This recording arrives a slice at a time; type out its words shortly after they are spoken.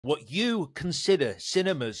what you consider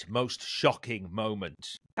cinema's most shocking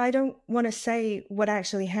moment. I don't want to say what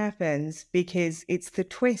actually happens because it's the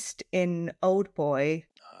twist in Oldboy.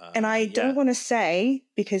 And I don't want to say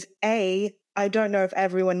because A, I don't know if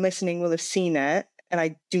everyone listening will have seen it, and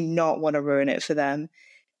I do not want to ruin it for them.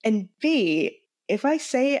 And B, if I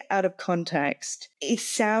say it out of context, it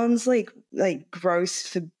sounds like gross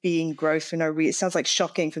for being gross for no reason. It sounds like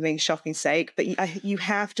shocking for being shocking's sake, but you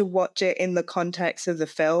have to watch it in the context of the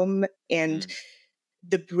film and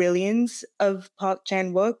the brilliance of Park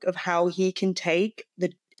Chan-wook, of how he can take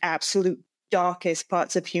the absolute darkest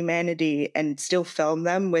parts of humanity and still film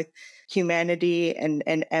them with humanity and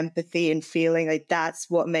empathy and feeling. Like, that's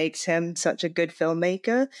what makes him such a good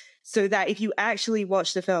filmmaker. So that if you actually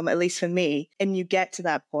watch the film, at least for me, and you get to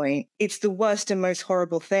that point, it's the worst and most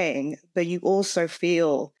horrible thing, but you also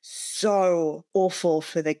feel so awful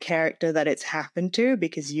for the character that it's happened to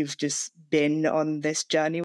because you've just been on this journey